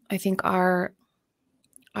always, I think our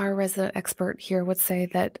resident expert here would say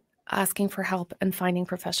that asking for help and finding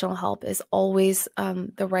professional help is always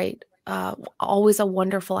always a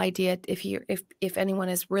wonderful idea if anyone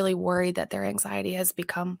is really worried that their anxiety has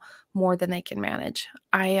become more than they can manage.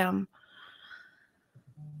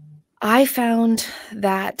 I found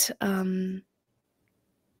that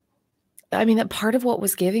that part of what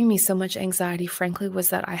was giving me so much anxiety, frankly, was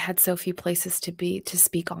that I had so few places to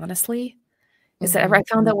speak honestly. Is that I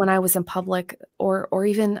found that when I was in public or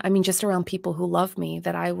even, just around people who love me,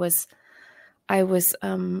 that I was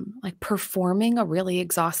like performing a really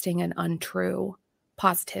exhausting and untrue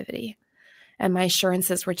positivity. And my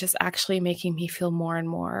assurances were just actually making me feel more and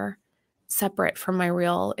more separate from my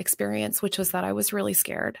real experience, which was that I was really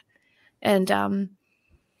scared. And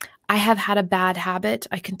I have had a bad habit.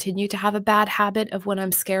 I continue to have a bad habit of when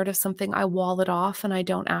I'm scared of something, I wall it off and I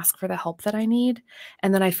don't ask for the help that I need.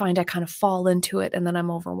 And then I find I kind of fall into it and then I'm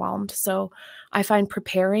overwhelmed. So I find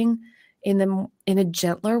preparing in a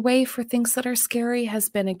gentler way for things that are scary has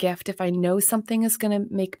been a gift. If I know something is going to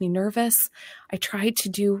make me nervous, I try to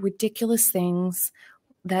do ridiculous things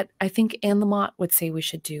that I think Anne Lamott would say we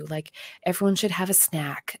should do. Like everyone should have a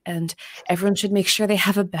snack and everyone should make sure they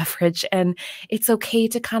have a beverage. And it's okay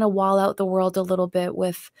to kind of wall out the world a little bit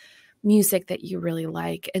with music that you really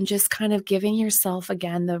like and just kind of giving yourself,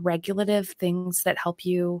 again, the regulative things that help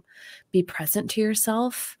you be present to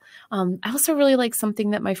yourself. I also really like something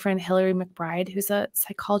that my friend Hillary McBride, who's a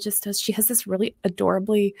psychologist, does. She has this really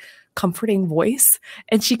adorably comforting voice,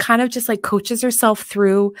 and she kind of just like coaches herself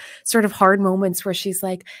through sort of hard moments where she's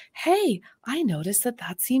like, hey, I noticed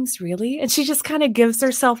that seems really, and she just kind of gives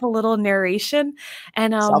herself a little narration.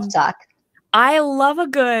 And self-talk. I love a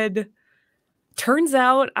good, turns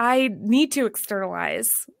out I need to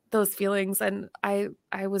externalize those feelings. And I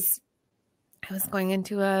was going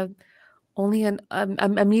into a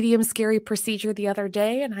medium scary procedure the other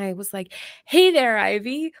day, and I was like, hey there,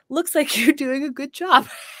 Ivy, looks like you're doing a good job.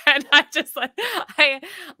 And I just like, I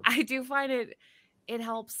do find it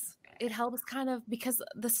helps kind of, because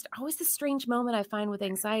always the strange moment I find with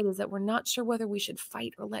anxiety is that we're not sure whether we should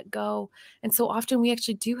fight or let go. And so often we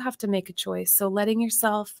actually do have to make a choice. So letting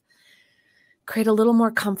yourself create a little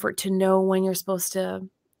more comfort to know when you're supposed to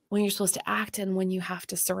act and when you have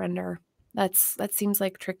to surrender. That seems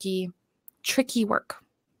like tricky work.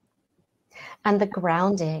 And the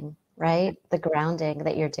grounding, right? The grounding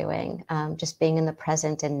that you're doing, just being in the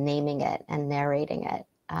present and naming it and narrating it.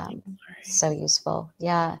 So useful.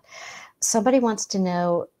 Yeah. Somebody wants to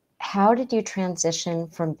know, how did you transition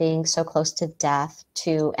from being so close to death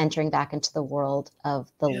to entering back into the world of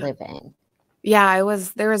the living? Yeah, it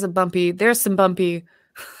was some bumpy it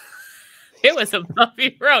was a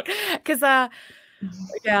bumpy road. Cause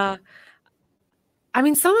yeah.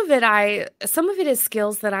 Some of it is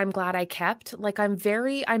skills that I'm glad I kept. Like I'm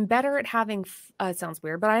better at having, it sounds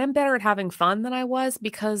weird, but I am better at having fun than I was,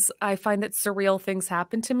 because I find that surreal things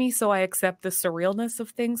happen to me. So I accept the surrealness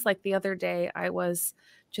of things. Like the other day I was,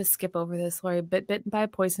 just skip over this, Lori, bitten by a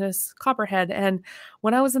poisonous copperhead. And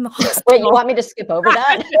when I was in the hospital. Wait, you want me to skip over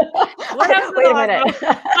that? Wait a minute.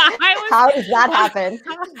 How does that happen?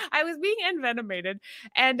 I was being envenomated,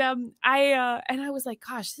 and I was like,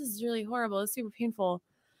 gosh, this is really horrible. It's super painful.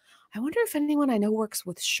 I wonder if anyone I know works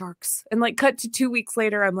with sharks. And like cut to 2 weeks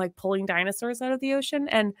later, I'm like pulling dinosaurs out of the ocean.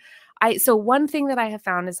 And so one thing that I have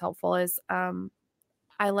found is helpful is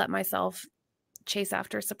I let myself chase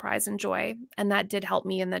after surprise and joy. And that did help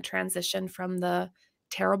me in the transition from the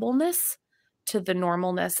terribleness to the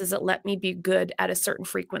normalness is it let me be good at a certain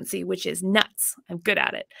frequency, which is nuts. I'm good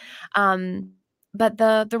at it. But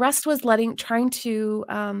the rest was trying to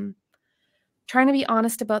be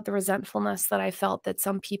honest about the resentfulness that I felt that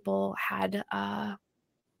some people had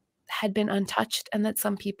been untouched, and that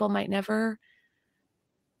some people might never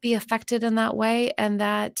be affected in that way, and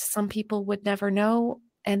that some people would never know,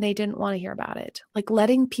 and they didn't want to hear about it. Like,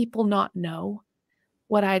 letting people not know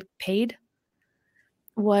what I'd paid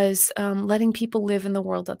was letting people live in the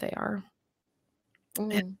world that they are.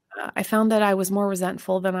 And, I found that I was more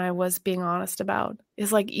resentful than I was being honest about.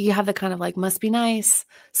 It's like you have the kind of like must be nice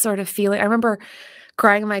sort of feeling. I remember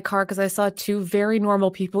crying in my car because I saw two very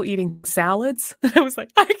normal people eating salads. I was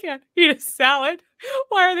like, I can't eat a salad.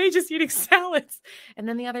 Why are they just eating salads? And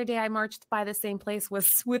then the other day I marched by the same place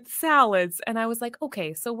with salads, and I was like,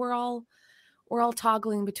 okay, so we're all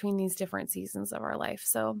toggling between these different seasons of our life.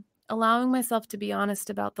 So allowing myself to be honest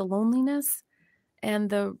about the loneliness and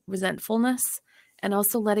the resentfulness, and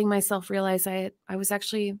also letting myself realize I was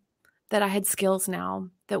actually, that I had skills now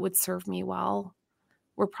that would serve me well,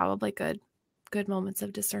 were probably good moments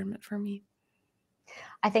of discernment for me.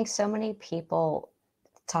 I think so many people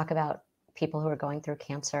talk about people who are going through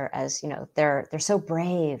cancer as, they're so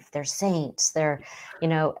brave, they're saints, they're,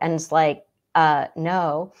 and it's like,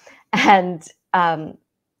 no. And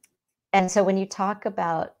so when you talk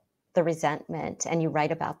about the resentment and you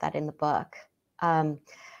write about that in the book,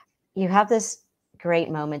 you have this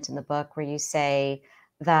great moment in the book where you say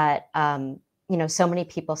that, so many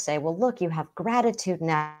people say, well, look, you have gratitude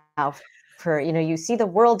now for, you see the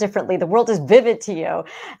world differently. The world is vivid to you.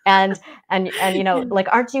 And, like,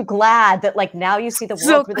 aren't you glad that like now you see the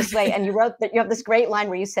world through this way? And you wrote that you have this great line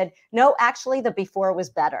where you said, no, actually the before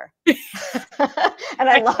was better. And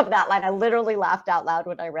I love that line. I literally laughed out loud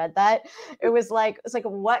when I read that. It's like,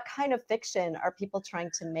 what kind of fiction are people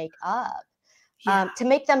trying to make up to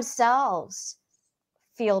make themselves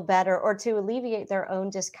feel better or to alleviate their own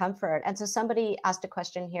discomfort? And so somebody asked a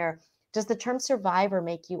question here. Does the term survivor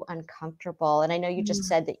make you uncomfortable? And I know you just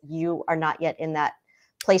said that you are not yet in that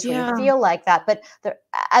place where you feel like that, but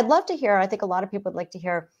I'd love to hear, I think a lot of people would like to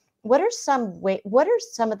hear, what are some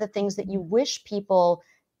of the things that you wish people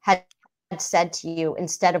had said to you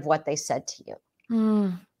instead of what they said to you?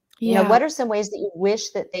 What are some ways that you wish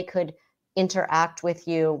that they could interact with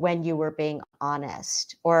you when you were being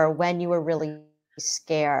honest or when you were really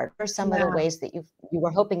scared, or some of the ways that you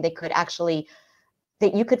were hoping they could actually,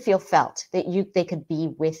 that you could feel felt, that they could be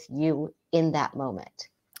with you in that moment?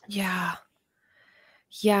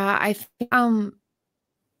 I think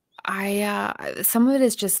some of it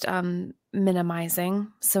is just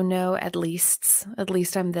minimizing. So no, at least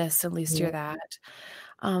I'm this, at least you're that.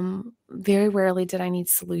 Very rarely did I need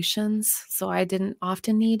solutions. So I didn't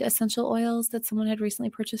often need essential oils that someone had recently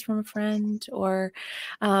purchased from a friend, or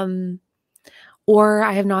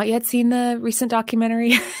I have not yet seen the recent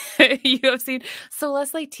documentary you have seen. So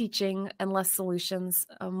less like teaching and less solutions,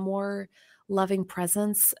 more loving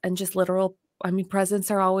presence, and just literal,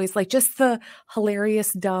 presents are always like just the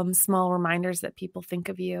hilarious, dumb, small reminders that people think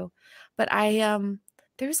of you. But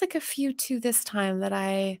there's like a few too this time that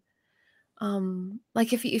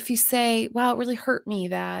like if you say, wow, it really hurt me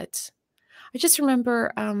that, I just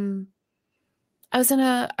remember, I was in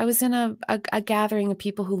a gathering of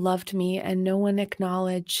people who loved me, and no one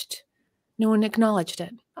acknowledged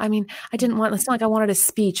it. I didn't want, it's not like I wanted a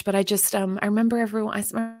speech, but I just, I remember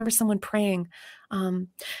someone praying,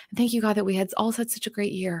 thank you, God, that we had all had such a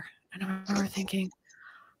great year. And I remember thinking,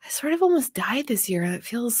 I sort of almost died this year. And it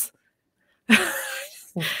feels,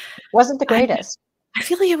 wasn't the greatest. I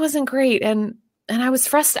feel like it wasn't great. And I was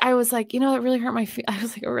frustrated. I was like, it really hurt I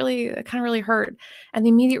was like, it kind of really hurt. And the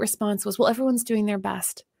immediate response was, well, everyone's doing their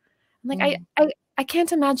best. I'm like, I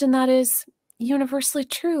can't imagine that is universally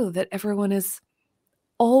true, that everyone is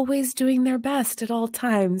always doing their best at all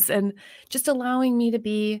times. And just allowing me to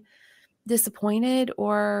be disappointed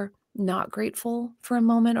or not grateful for a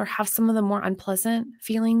moment, or have some of the more unpleasant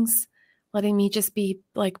feelings, letting me just be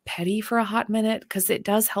like petty for a hot minute, because it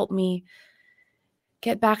does help me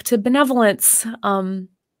get back to benevolence.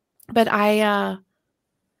 But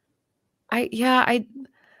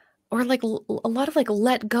or like a lot of like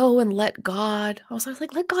let go and let God. I was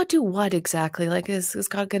like, let God do what exactly? Like, is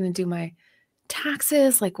God going to do my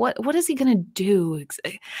taxes? Like, what is he going to do?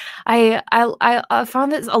 I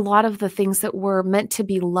found that a lot of the things that were meant to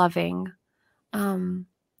be loving,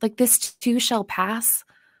 like this too shall pass.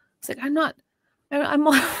 It's like, I'm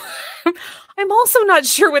I'm also not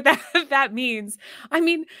sure what that means.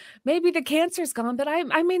 Maybe the cancer's gone, but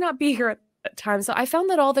I may not be here at that time. So I found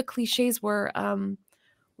that all the cliches were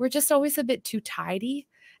just always a bit too tidy.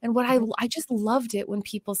 And what I just loved it when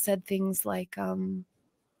people said things like,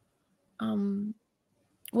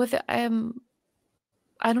 with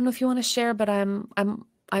I don't know if you want to share, but I'm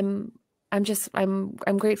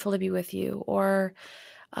grateful to be with you, or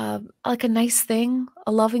like a nice thing,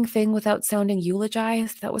 a loving thing without sounding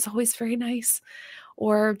eulogized. That was always very nice.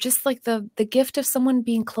 Or just like the gift of someone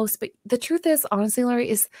being close. But the truth is, honestly, Laurie,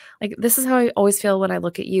 is like, this is how I always feel when I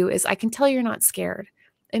look at you, is I can tell you're not scared.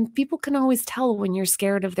 And people can always tell when you're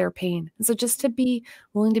scared of their pain. And so just to be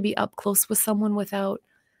willing to be up close with someone without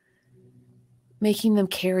making them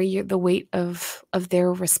carry the weight of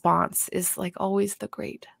their response is like always the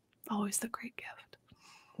great gift.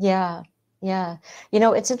 Yeah. Yeah. You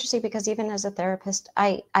know, it's interesting because even as a therapist,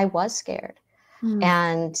 I was scared.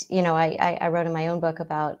 And, you know, I wrote in my own book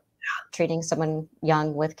about treating someone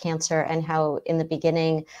young with cancer, and how in the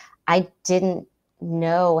beginning, I didn't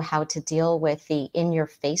know how to deal with the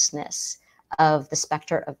in-your-faceness of the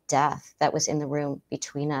specter of death that was in the room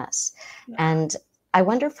between us. Yeah. And I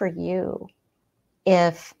wonder for you,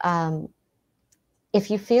 if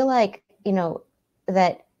you feel like, you know,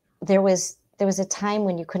 that there was a time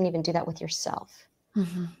when you couldn't even do that with yourself.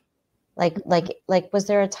 Mm-hmm. Like, was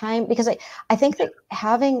there a time? Because I think that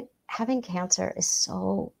having cancer is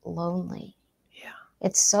so lonely. Yeah.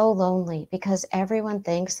 It's so lonely because everyone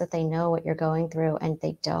thinks that they know what you're going through and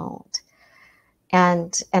they don't.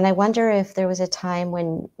 And I wonder if there was a time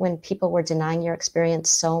when people were denying your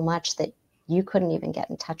experience so much that you couldn't even get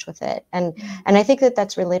in touch with it. And I think that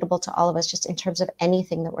that's relatable to all of us, just in terms of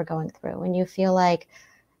anything that we're going through. When you feel like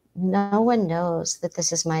no one knows that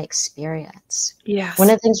this is my experience. Yes. One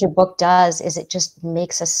of the things your book does is it just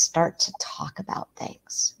makes us start to talk about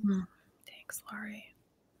things. Thanks, Laurie.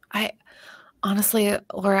 Honestly,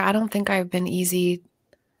 Laura, I don't think I've been easy.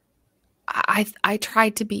 I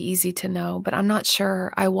tried to be easy to know, but I'm not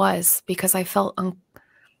sure I was, because I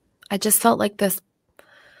just felt like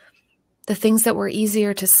the things that were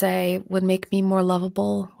easier to say would make me more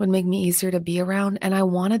lovable, would make me easier to be around. And I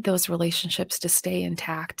wanted those relationships to stay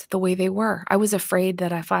intact the way they were. I was afraid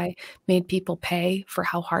that if I made people pay for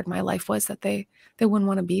how hard my life was, that they wouldn't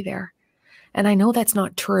want to be there. And I know that's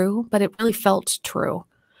not true, but it really felt true.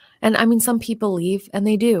 And I mean, some people leave, and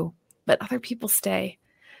they do, but other people stay.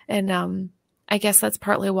 And I guess that's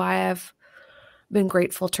partly why I've been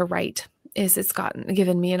grateful to write, is it's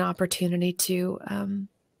given me an opportunity to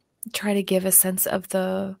try to give a sense of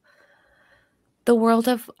the world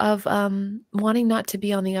of wanting not to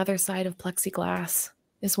be on the other side of plexiglass,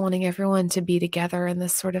 is wanting everyone to be together in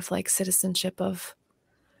this sort of like citizenship of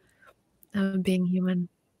being human.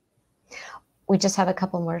 We just have a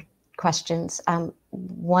couple more questions.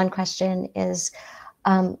 One question is,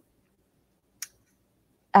 when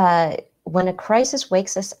a crisis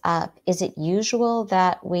wakes us up, is it usual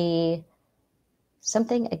that we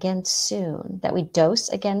dose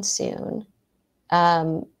again soon?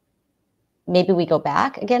 Maybe we go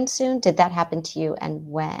back again soon. Did that happen to you, and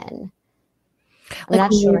when? I'm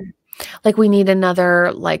not sure. Like we need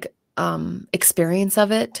another experience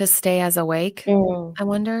of it to stay as awake. I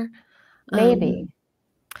wonder. Maybe.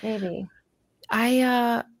 I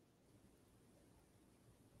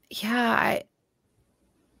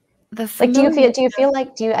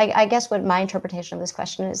guess what my interpretation of this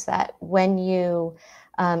question is, that when you,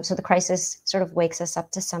 so the crisis sort of wakes us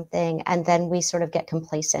up to something, and then we sort of get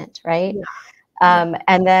complacent, right? Yeah.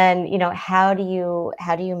 And then, you know, how do you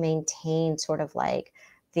maintain sort of like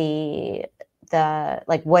the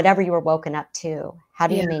like whatever you were woken up to, how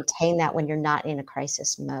do you maintain that when you're not in a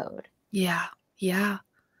crisis mode? Yeah.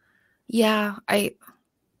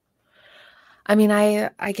 I mean,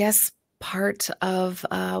 I guess part of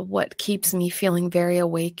what keeps me feeling very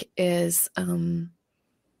awake is knowing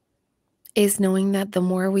that the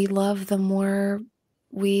more we love, the more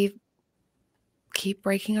we keep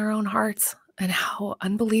breaking our own hearts, and how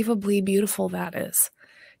unbelievably beautiful that is,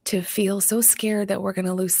 to feel so scared that we're going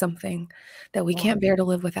to lose something, that we can't bear to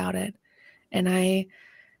live without it. And I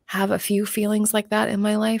have a few feelings like that in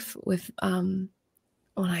my life, with when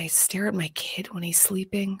I stare at my kid when he's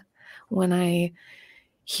sleeping, when I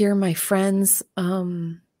hear my friends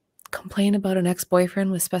complain about an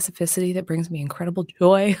ex-boyfriend with specificity that brings me incredible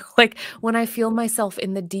joy. Like when I feel myself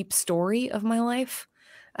in the deep story of my life,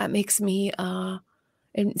 that makes me,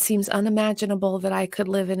 it seems unimaginable that I could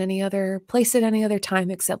live in any other place at any other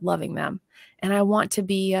time except loving them. And I want to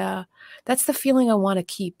be, that's the feeling I want to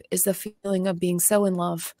keep, is the feeling of being so in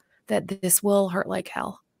love that this will hurt like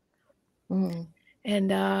hell. And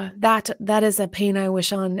that is a pain I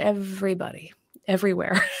wish on everybody,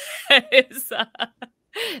 everywhere, is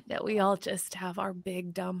that we all just have our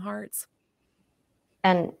big dumb hearts.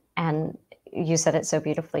 And And you said it so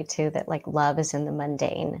beautifully too, that like love is in the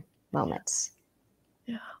mundane moments.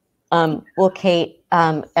 Yeah. Well, Kate,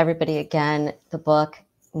 everybody, again, the book,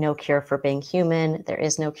 No Cure for Being Human. There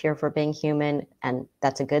is no cure for being human, and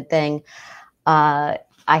that's a good thing. I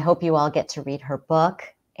hope you all get to read her book,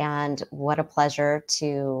 and what a pleasure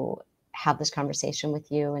to have this conversation with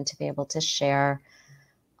you and to be able to share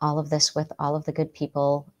all of this with all of the good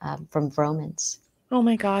people from Vromans. Oh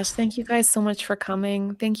my gosh, thank you guys so much for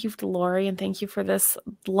coming. Thank you to Lori, and thank you for this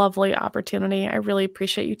lovely opportunity. I really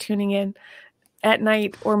appreciate you tuning in at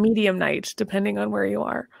night or medium night, depending on where you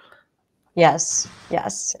are. Yes,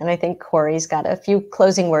 yes. And I think Corey's got a few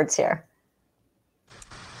closing words here.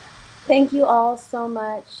 Thank you all so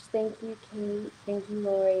much. Thank you, Kate. Thank you,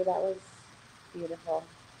 Lori. That was beautiful.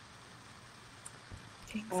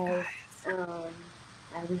 Thanks, guys.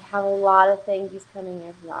 And we have a lot of thank yous coming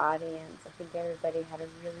in from the audience. I think everybody had a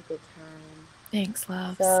really good time. Thanks,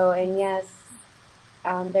 loves. So, and yes,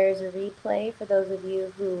 there's a replay for those of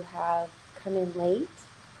you who have come in late,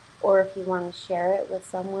 or if you want to share it with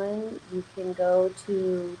someone, you can go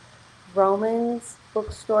to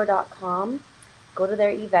romansbookstore.com, go to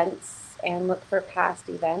their events and look for past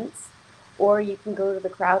events, or you can go to the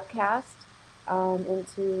Crowdcast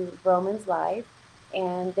into Vroman's Live,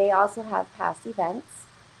 and they also have past events,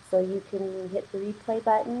 so you can hit the replay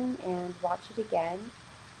button and watch it again,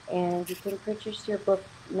 and you can purchase your book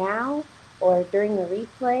now or during the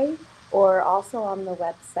replay, or also on the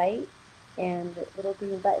website, and the little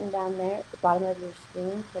green button down there at the bottom of your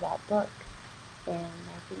screen for that book. And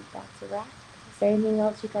I think that's a wrap. Is there anything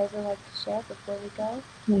else you guys would like to share before we go?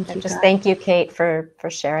 Thank you, Kate, for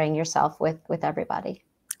sharing yourself with everybody.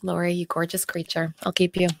 Lori, you gorgeous creature. I'll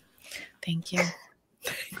keep you. Thank you.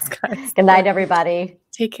 Thanks, guys. Good night, everybody.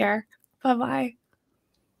 Take care. Bye-bye.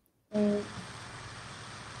 Thanks.